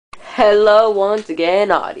Hello once again,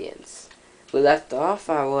 audience. We left off,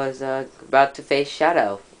 I was about to face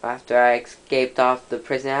Shadow after I escaped off the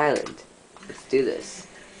prison island. Let's do this.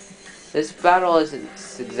 This battle isn't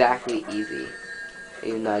exactly easy,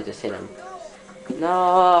 even though I just hit him.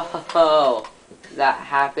 No! That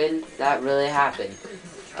happened? That really happened.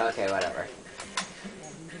 Okay, whatever.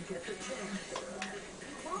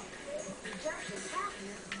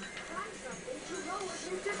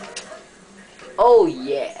 Oh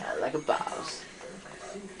yeah, like a boss.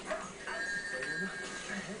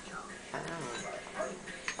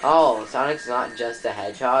 Oh, Sonic's not just a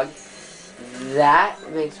hedgehog? That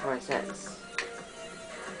makes more sense.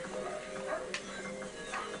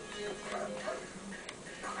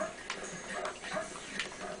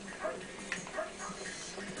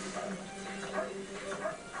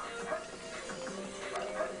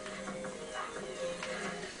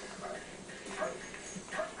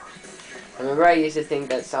 Remember I used to think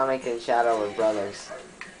that Sonic and Shadow were brothers.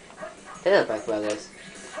 They look like brothers.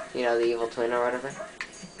 You know, the evil twin or whatever?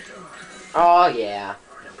 Oh, yeah.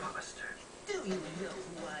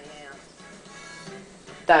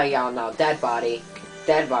 There y'all know. Dead body.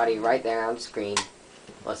 Dead body right there on screen.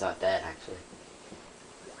 Well, it's not dead, actually.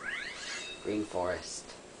 Green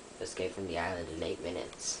Forest. Escape from the island in 8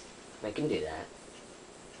 minutes. I can do that.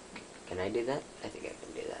 Can I do that? I think I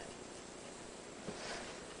can do that.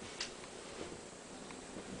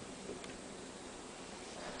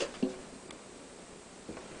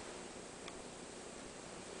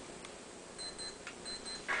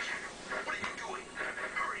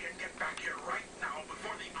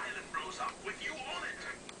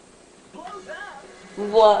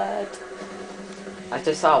 What? I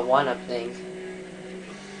just saw a one-up thing.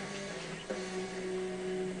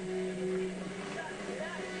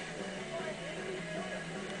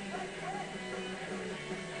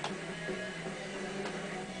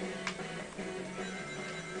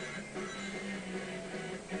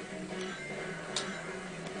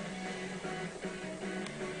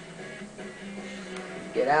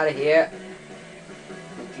 Get out of here.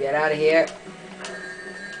 Get out of here.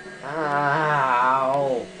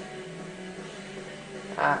 Ow.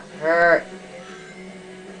 That hurt.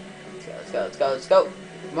 Let's go, let's go, let's go, let's go.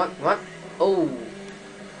 Come on, come on. Oh.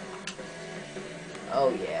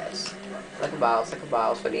 Oh, yes. Like a boss, like a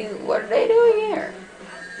boss. What are they doing here?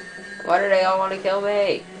 Why do they all want to kill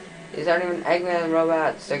me? These aren't even Eggman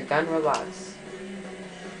robots. They're gun robots.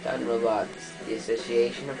 Gun robots. The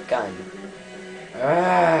Association of Gun.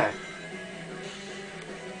 Ugh.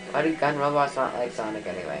 Why do gun robots not like Sonic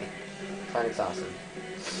anyway? Sonic's awesome.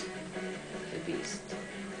 The beast.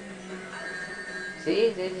 See?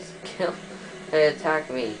 They just kill. They attack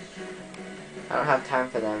me. I don't have time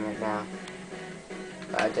for them right now.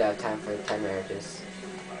 But I do have time for 10 marriages.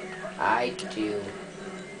 I do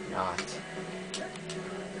not.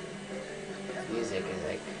 Music is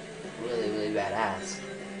like really, really badass.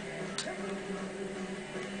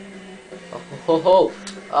 Oh,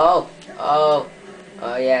 oh, oh,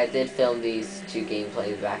 oh yeah, I did film these two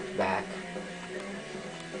gameplays back to back.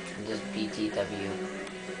 Just BTW.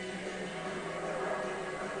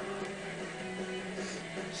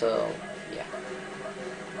 So, yeah.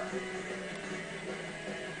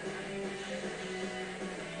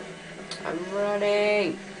 I'm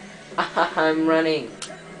running! I'm running!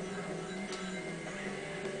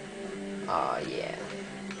 Oh yeah.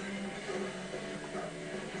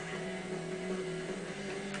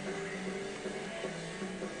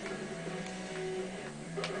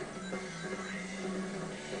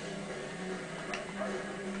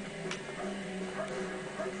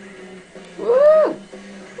 Woo!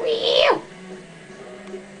 Wee!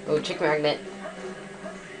 Oh, chick magnet.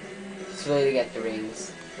 It's really to get the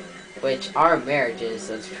rings. Which are marriages,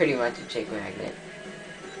 so it's pretty much a chick magnet.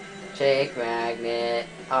 Chick magnet.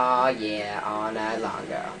 Oh yeah, all night long,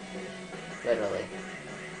 girl. Literally.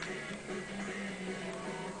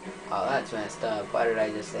 Oh, that's messed up. Why did I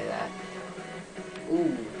just say that?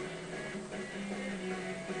 Ooh.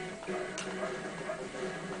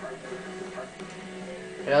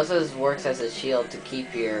 It also works as a shield to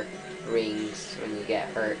keep your rings when you get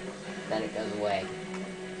hurt. Then it goes away.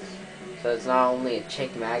 So it's not only a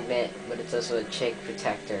chick magnet, but it's also a chick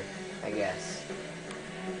protector, I guess.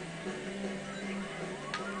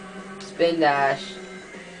 Spin dash.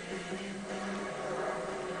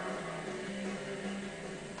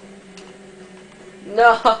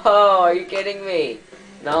 No! Are you kidding me?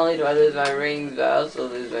 Not only do I lose my rings, but I also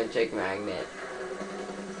lose my chick magnet.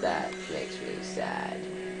 That makes me sad.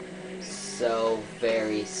 So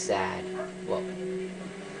very sad. Whoa.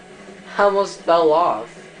 I almost fell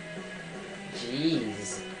off.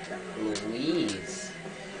 Jeez. Louise.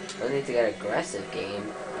 Don't need to get aggressive,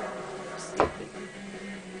 game. Stupid.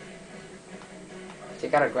 They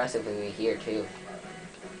got aggressive with me here too.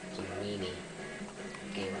 It's a meanie.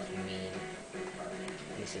 Game is mean.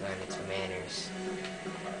 Needs to learn its manners.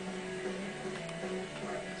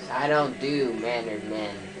 So I don't do mannered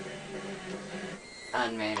men.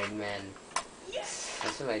 Unmannered men.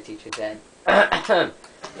 That's what my teacher said. It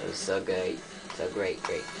was so good. So great.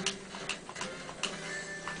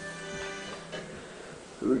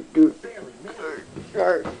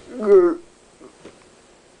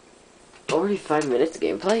 Already 5 minutes of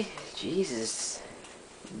gameplay? Jesus.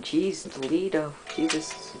 Jeez, Toledo.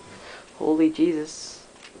 Jesus. Holy Jesus.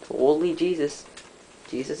 Holy Jesus.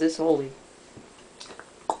 Jesus is holy.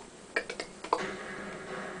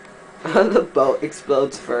 The boat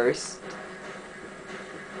explodes first.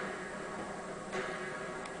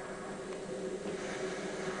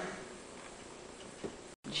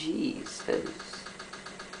 Jeez,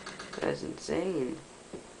 that's insane.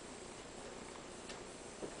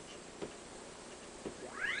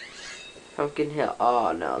 Pumpkin Hill.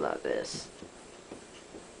 Oh no, not this.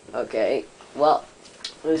 Okay, well,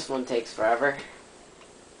 this one takes forever.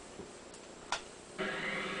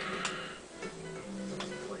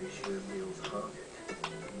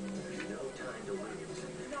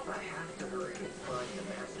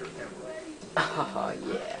 Oh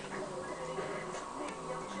yeah.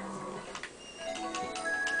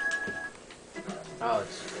 Oh,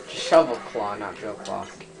 it's shovel claw, not drill claw.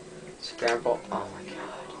 Scramble. Oh my god.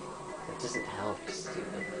 That doesn't help,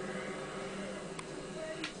 stupid.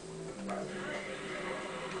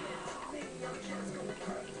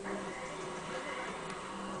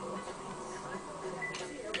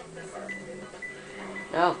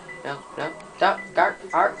 No. Stop.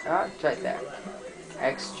 It's right there.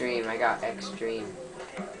 Extreme. I got extreme.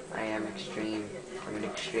 I am extreme. I'm an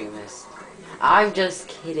extremist. I'm just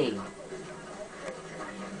kidding.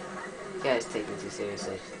 You guys take me too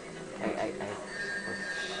seriously.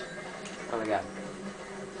 Oh my god.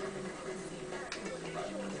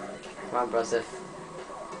 Come on, Broseph.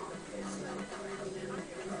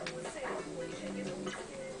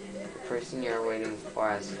 The person you're waiting for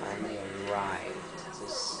has finally arrived.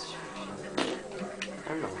 I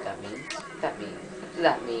don't know what that means. What does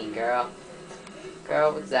that mean, girl?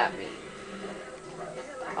 Girl, what's that mean?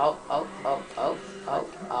 Oh,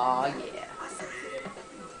 yeah.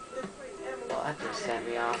 Well, that just set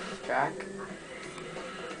me off track.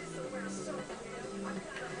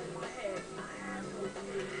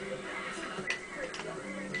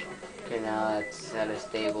 Okay, now let's set a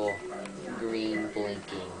stable green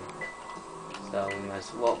blinking. So we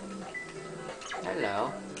must, whoa.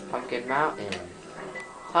 Hello. Pumpkin Mountain.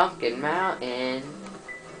 Pumpkin Mountain.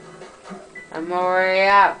 I'm already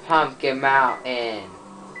at Pumpkin Mountain.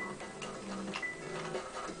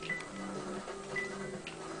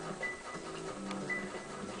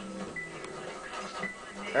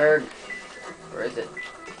 Erg. Where is it?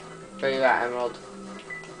 Where you at, Emerald?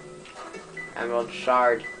 Emerald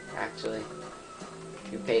Shard, actually.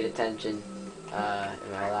 If you paid attention, in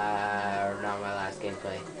my not my last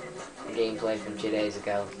gameplay. The gameplay from 2 days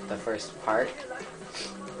ago. The first part.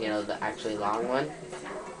 You know, the actually long one.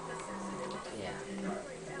 Yeah.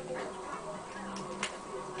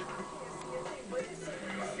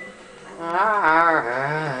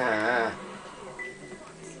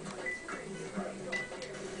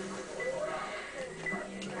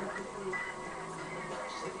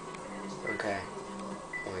 Okay.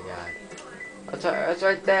 Oh my god. It's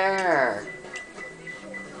right there.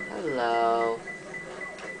 Hello.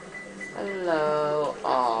 Hello.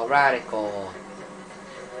 Oh, radical.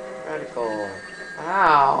 Radical.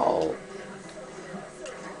 Ow.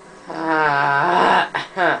 Ah.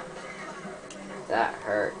 That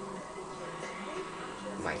hurt.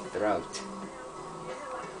 My throat.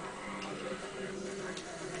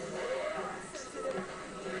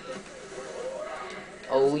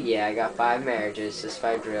 Oh yeah, I got 5 marriages just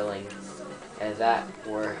by drilling. If that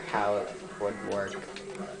were how it would work.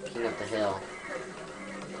 King of the hill.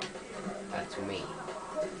 That's me.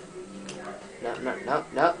 No.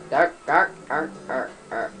 Dark.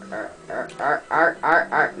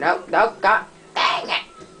 No, God. Dang it.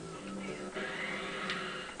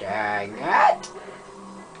 Dang it.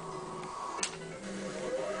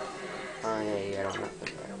 Oh yeah, you gotta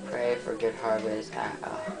pray for good harvest at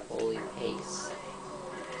a holy pace.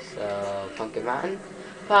 So, Pumpkin Mountain.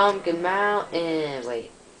 Pumpkin Mountain.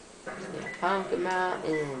 Wait. Yeah, Pumpkin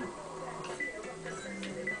Mountain.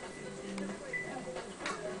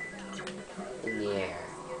 In the air.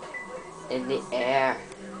 In the air.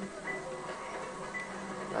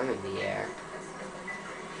 I'm in the air.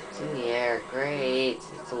 It's in the air. Great.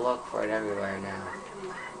 It's to look for it everywhere now.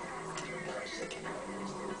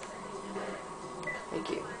 Thank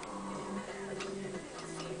you.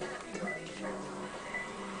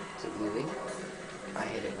 Is it moving? I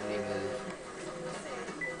hate it when they move.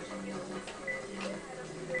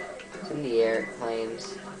 It's in the air, it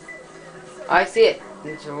claims. Oh, I see it!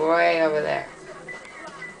 It's way over there.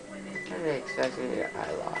 How did they expect me to...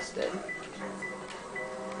 I lost it.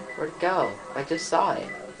 Where'd it go? I just saw it.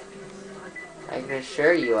 I can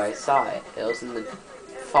assure you I saw it. It was in the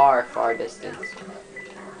far, far distance.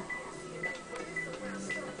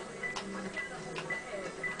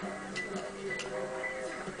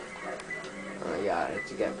 Oh my god, I have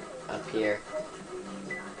to get up here.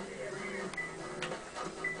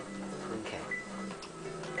 Okay.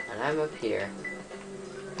 And I'm up here.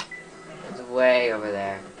 It's way over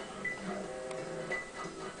there.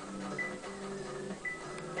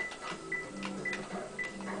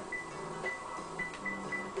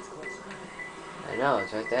 I know,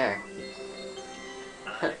 it's right there.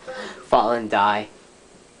 Fall and die.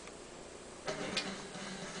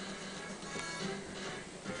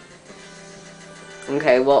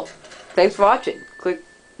 Okay, well, thanks for watching.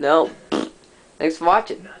 No. Thanks for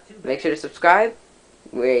watching. Make sure to subscribe,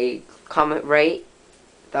 rate, comment, rate,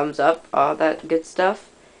 thumbs up, all that good stuff.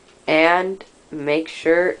 And make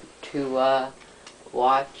sure to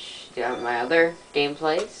watch my other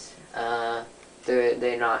gameplays.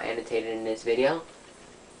 They're not annotated in this video.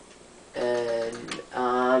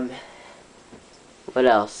 And what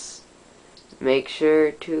else? Make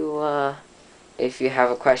sure to if you have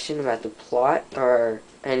a question about the plot or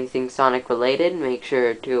anything Sonic related, make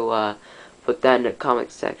sure to put that in the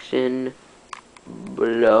comment section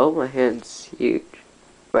below. My hand's huge.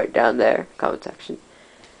 Right down there, comment section.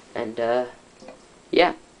 And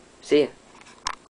yeah, see ya.